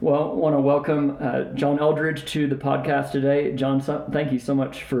Well, I want to welcome John Eldredge to the podcast today. John, thank you so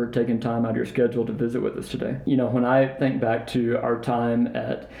much for taking time out of your schedule to visit with us today. You know, when I think back to our time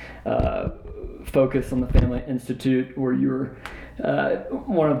at Focus on the Family Institute, where you were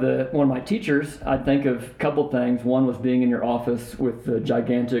one of my teachers, I think of a couple things. One was being in your office with the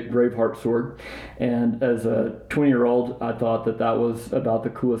gigantic Braveheart sword, and as a 20-year-old, I thought that was about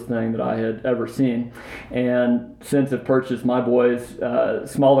the coolest thing that I had ever seen. And since I've purchased my boys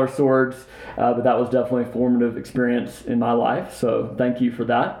smaller swords, but that was definitely a formative experience in my life. So thank you for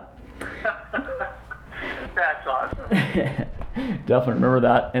that. That's awesome. Definitely remember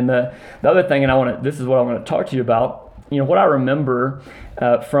that. And the other thing, and this is what I want to talk to you about. You know, what I remember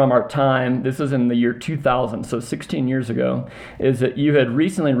from our time, this was in the year 2000, so 16 years ago, is that you had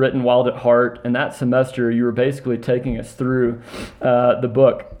recently written Wild at Heart, and that semester you were basically taking us through the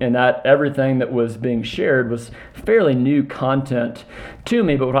book, and that everything that was being shared was fairly new content to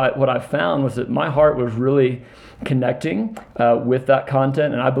me. But what I found was that my heart was really connecting with that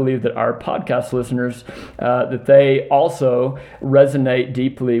content, and I believe that our podcast listeners, that they also resonate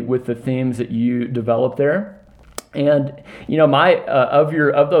deeply with the themes that you develop there. And you know,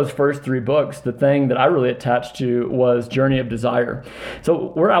 of those first three books, the thing that I really attached to was Journey of Desire.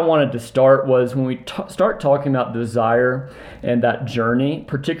 So where I wanted to start was when we start talking about desire and that journey,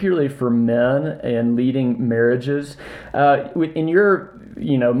 particularly for men and leading marriages, in your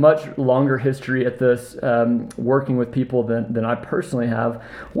much longer history at this, working with people than I personally have,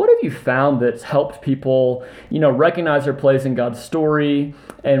 what have you found that's helped people, recognize their place in God's story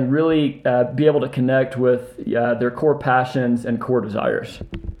and really be able to connect with their core passions and core desires?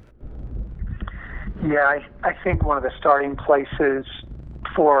 Yeah, I think one of the starting places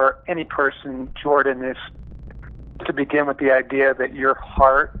for any person, Jordan, is to begin with the idea that your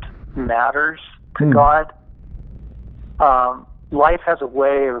heart matters to God. Life has a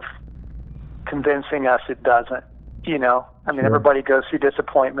way of convincing us it doesn't, Sure. Everybody goes through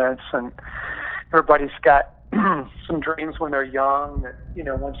disappointments, and everybody's got some dreams when they're young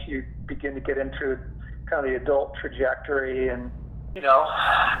that, once you begin to get into kind of the adult trajectory and,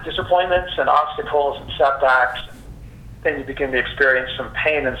 disappointments and obstacles and setbacks, then you begin to experience some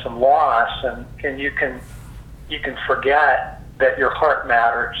pain and some loss, and you can forget that your heart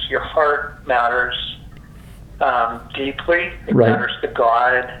matters. Your heart matters deeply. It Right. matters to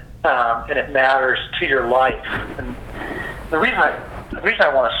God, and it matters to your life. And the reason I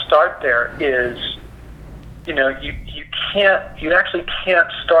want to start there is, you actually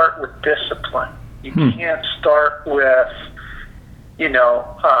can't start with discipline. You can't start with,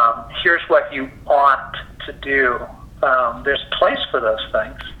 here's what you ought to do. There's a place for those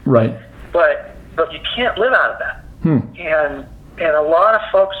things. Right. But you can't live out of that. And a lot of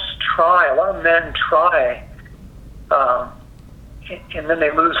folks try, a lot of men try, and then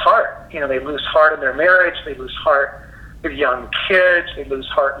they lose heart. They lose heart in their marriage, they lose heart with young kids, they lose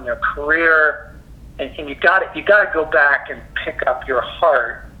heart in their career. And you got to go back and pick up your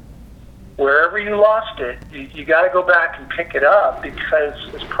heart wherever you lost it. You got to go back and pick it up, because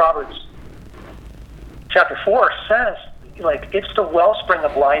as Proverbs chapter 4 says, it's the wellspring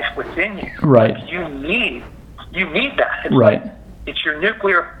of life within you. Right. You need that. It's Right. It's your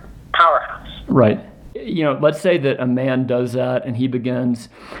nuclear powerhouse. Right. Let's say that a man does that and he begins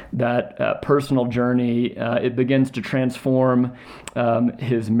that personal journey. It begins to transform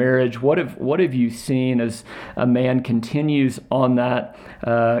his marriage. What have you seen as a man continues on that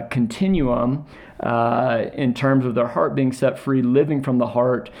continuum in terms of their heart being set free, living from the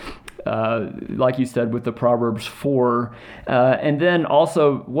heart, like you said, with the Proverbs 4, and then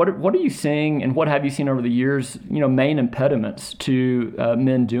also, what are you seeing, and what have you seen over the years? Main impediments to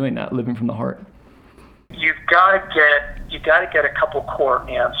men doing that, living from the heart. You've got to get a couple core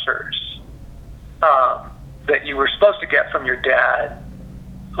answers that you were supposed to get from your dad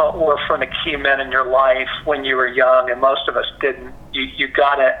or from the key men in your life when you were young, and most of us didn't. You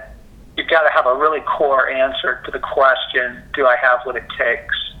got to have a really core answer to the question: do I have what it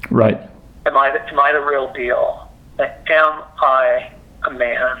takes? Right. Am I the real deal? Am I a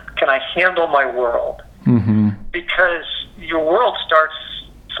man? Can I handle my world? Mm-hmm. Because your world starts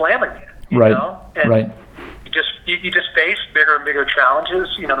slamming you. Right. And right. You just face bigger and bigger challenges.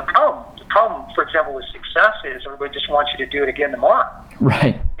 The problem, for example, with success is everybody just wants you to do it again tomorrow.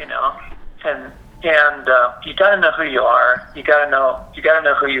 Right. And you got to know who you are. You got to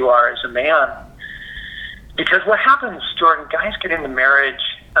know who you are as a man. Because what happens, Jordan, guys get into marriage,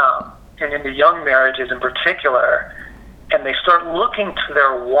 and into young marriages in particular, and they start looking to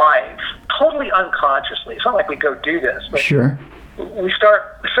their wife totally unconsciously. It's not like we go do this, but Sure. we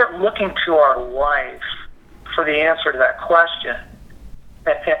start looking to our wife for the answer to that question.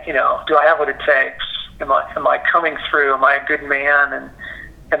 Do I have what it takes? Am I coming through? Am I a good man?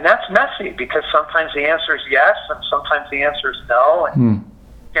 And that's messy, because sometimes the answer is yes, and sometimes the answer is no. And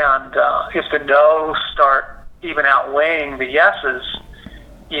if the no's start even outweighing the yeses,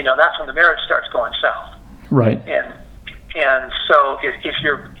 that's when the marriage starts going south. Right. And so if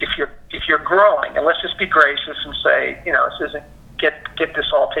you're growing, and let's just be gracious and say, this isn't get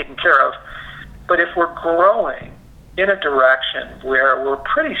this all taken care of. But if we're growing in a direction where we're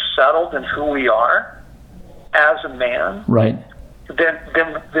pretty settled in who we are as a man, right, then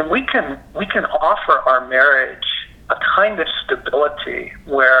we can offer our marriage a kind of stability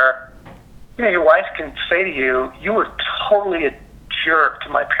where your wife can say to you, "You were totally a jerk to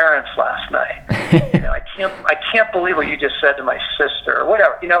my parents last night. I can't believe what you just said to my sister," or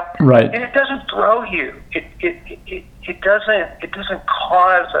whatever. Right. And it doesn't throw you. It doesn't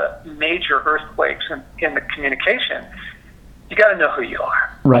cause a major earthquakes in the communication. You got to know who you are.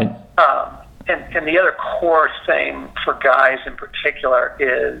 Right. And the other core thing for guys in particular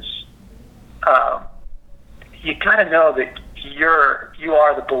is you got to know that you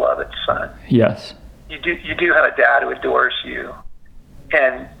are the beloved son. Yes. You do have a dad who adores you.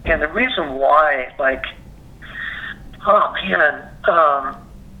 And the reason why, a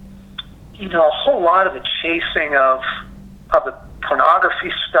whole lot of the chasing of the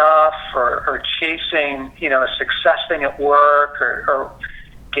pornography stuff, or chasing, a success thing at work, or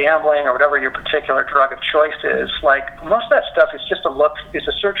gambling, or whatever your particular drug of choice is, most of that stuff is just is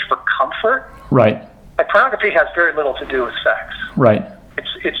a search for comfort. Right. Pornography has very little to do with sex. Right.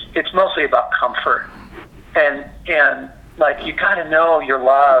 It's mostly about comfort. And you got to know you're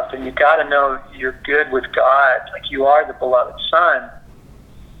loved, and you got to know you're good with God, you are the beloved son,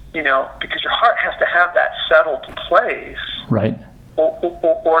 because your heart has to have that settled place. Right.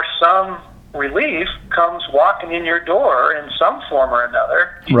 Or some relief comes walking in your door in some form or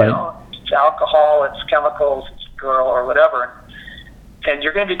another. Right. It's alcohol, it's chemicals, it's a girl, or whatever. And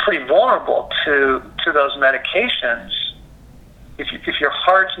you're going to be pretty vulnerable to those medications if your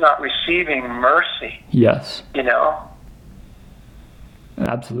heart's not receiving mercy. Yes.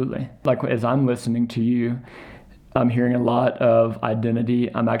 Absolutely. As I'm listening to you, I'm hearing a lot of identity.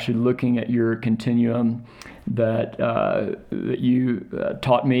 I'm actually looking at your continuum that you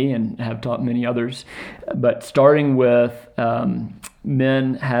taught me and have taught many others. But starting with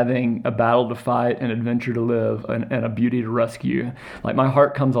men having a battle to fight, an adventure to live, and a beauty to rescue. My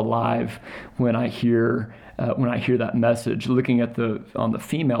heart comes alive when I hear that message. Looking at on the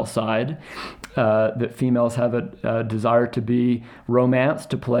female side, that females have a desire to be romanced,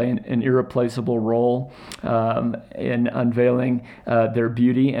 to play an irreplaceable role in unveiling their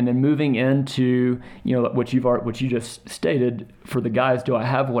beauty, and then moving into what you just stated for the guys. Do I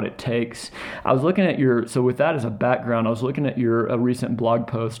have what it takes? I was looking at so with that as a background, I was looking at your recent blog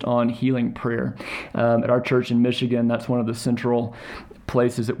post on healing prayer. At our church in Michigan, that's one of the central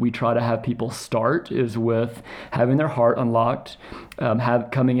places that we try to have people start, is with having their heart unlocked,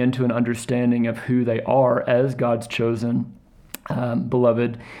 coming into an understanding of who they are as God's chosen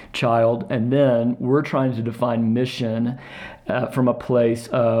beloved child, and then we're trying to define mission from a place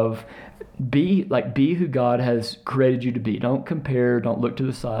of be who God has created you to be. Don't compare, don't look to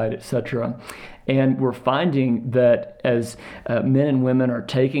the side, etc. And we're finding that as men and women are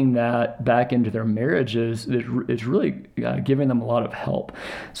taking that back into their marriages, it's really giving them a lot of help.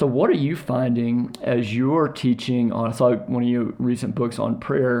 So what are you finding as you're teaching on, I saw one of your recent books on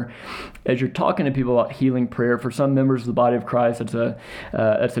prayer, as you're talking to people about healing prayer? For some members of the body of Christ, it's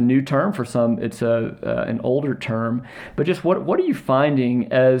a new term. For some, it's an older term. But just what are you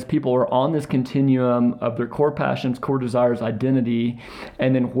finding as people are on this continuum of their core passions, core desires, identity,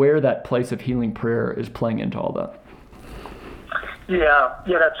 and then where that place of healing prayer is playing into all that? Yeah,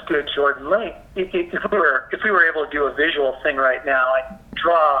 that's good, Jordan. If we were able to do a visual thing right now, I'd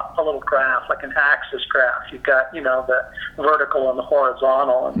draw a little graph, like an axis graph. You've got, the vertical and the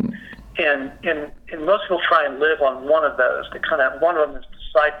horizontal, and most people try and live on one of those. One of them is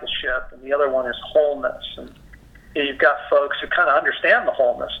discipleship, and the other one is wholeness. And you've got folks who kind of understand the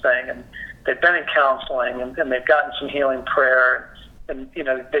wholeness thing, and they've been in counseling, and they've gotten some healing prayer. And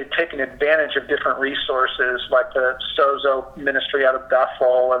they've taken advantage of different resources like the Sozo ministry out of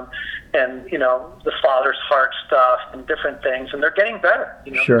Bethel and the Father's Heart stuff and different things, and they're getting better.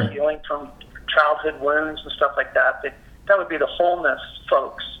 Sure. Healing from childhood wounds and stuff like that. That would be the wholeness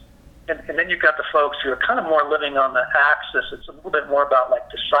folks. And then you've got the folks who are kind of more living on the axis. It's a little bit more about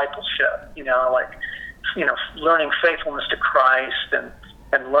discipleship. Learning faithfulness to Christ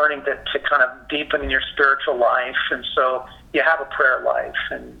and learning to kind of deepen in your spiritual life. And so you have a prayer life,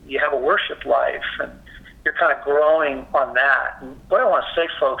 and you have a worship life, and you're kind of growing on that. And what I want to say,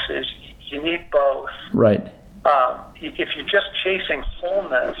 folks, is you need both. Right. If you're just chasing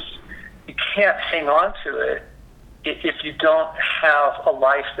wholeness, you can't hang on to it if you don't have a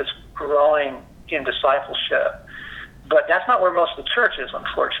life that's growing in discipleship. But that's not where most of the church is,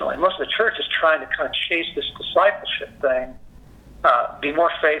 unfortunately. Most of the church is trying to kind of chase this discipleship thing, be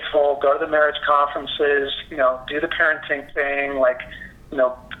more faithful, go to the marriage conferences, do the parenting thing,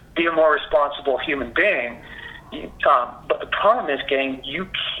 be a more responsible human being. But the problem is, gang, you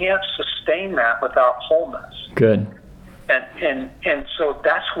can't sustain that without wholeness. Good. And so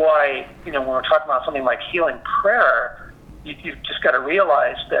that's why, when we're talking about something like healing prayer, you've just got to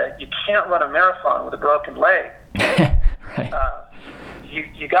realize that you can't run a marathon with a broken leg. Right.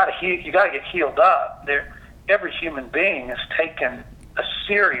 You got to get healed up. Every human being has taken a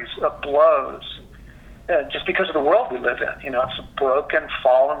series of blows just because of the world we live in. It's a broken,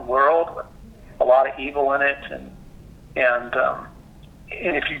 fallen world with a lot of evil in it, and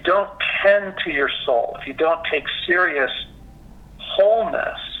if you don't tend to your soul, if you don't take serious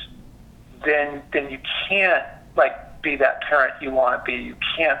wholeness, then you can't be that parent you want to be. You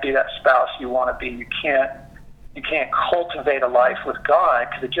can't be that spouse you want to be. You can't cultivate a life with God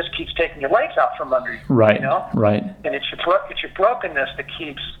because it just keeps taking your legs out from under you. Right. Right. And it's your brokenness that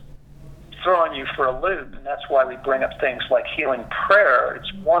keeps throwing you for a loop, and that's why we bring up things like healing prayer.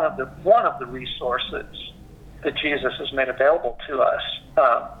 It's one of the resources that Jesus has made available to us.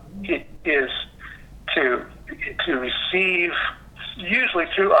 It is to receive, usually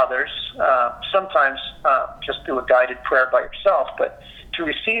through others, sometimes just through a guided prayer by yourself, but to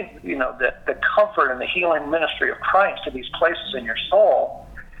receive, the comfort and the healing ministry of Christ to these places in your soul,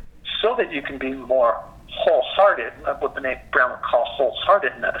 so that you can be more wholehearted, what Brene Brown would call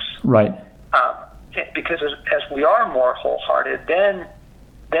wholeheartedness. Right. Because as we are more wholehearted, then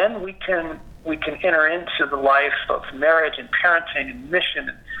we can enter into the life of marriage and parenting and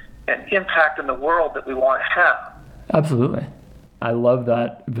mission and impact in the world that we want to have. Absolutely. I love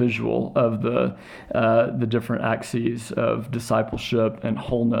that visual of the different axes of discipleship and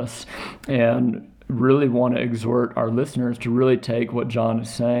wholeness, and really want to exhort our listeners to really take what John is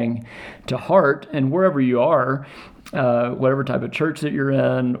saying to heart, and wherever you are, whatever type of church that you're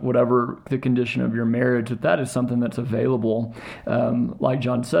in, whatever the condition of your marriage, that is something that's available. Like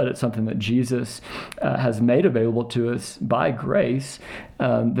John said, it's something that Jesus has made available to us by grace,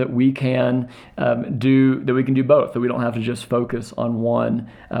 that we can do both, that we don't have to just focus on one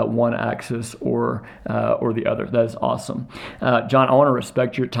axis or the other. That is awesome. John, I want to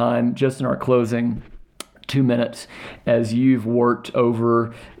respect your time just in our closing 2 minutes, as you've worked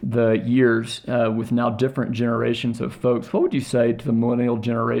over the years with now different generations of folks. What would you say to the millennial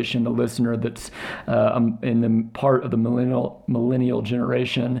generation, the listener that's in the part of the millennial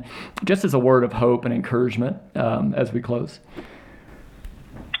generation, just as a word of hope and encouragement as we close?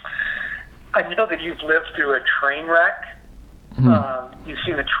 I know that you've lived through a train wreck. Mm-hmm. You've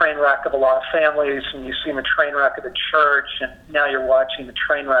seen the train wreck of a lot of families, and you've seen the train wreck of the church, and now you're watching the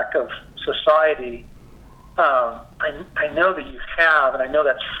train wreck of society. I know that you have, and I know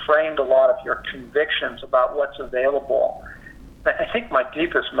that's framed a lot of your convictions about what's available. I think my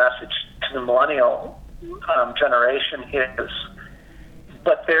deepest message to the millennial generation is,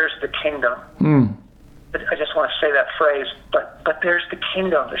 but there's the kingdom. I just want to say that phrase, but there's the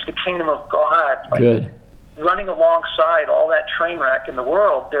kingdom. There's the kingdom of God. Good. Running alongside all that train wreck in the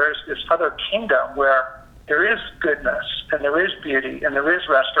world, there's this other kingdom where there is goodness, and there is beauty, and there is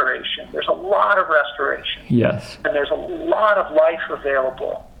restoration. There's a lot of restoration. Yes. And there's a lot of life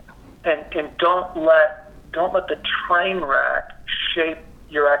available. And don't let the train wreck shape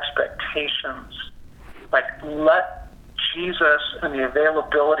your expectations. Let Jesus and the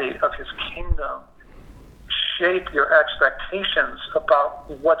availability of his kingdom shape your expectations about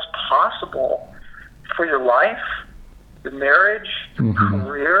what's possible for your life, your marriage, your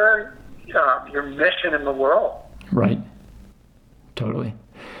career, your mission in the world. Right. Totally.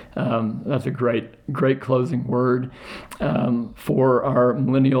 That's a great closing word for our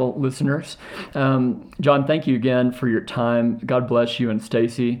millennial listeners. John, thank you again for your time. God bless you and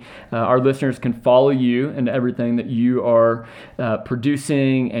Stacy. Our listeners can follow you and everything that you are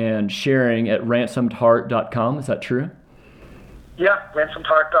producing and sharing at ransomedheart.com. Is that true? Yeah,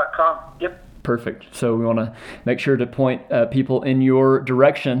 ransomedheart.com. Yep. Perfect. So we want to make sure to point people in your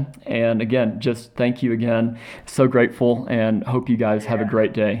direction. And again, just thank you again. So grateful, and hope you guys have a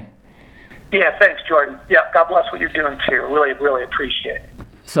great day. Yeah, thanks, Jordan. Yeah, God bless what you're doing too. Really, really appreciate it.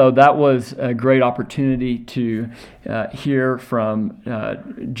 So that was a great opportunity to hear from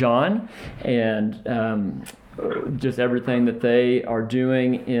John, and just everything that they are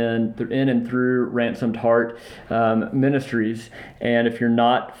doing in and through Ransomed Heart Ministries. And if you're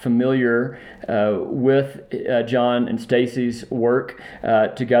not familiar with John and Stacy's work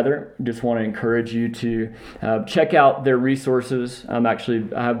together, just want to encourage you to check out their resources. I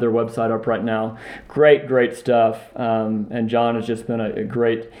have their website up right now. Great stuff. And John has just been a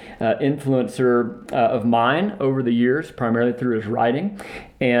great influencer of mine over the years, primarily through his writing.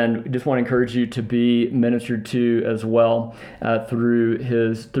 And just want to encourage you to be ministered to as well through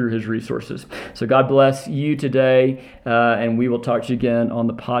his resources. So God bless you today, and we will talk to you again on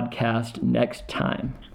the podcast next time.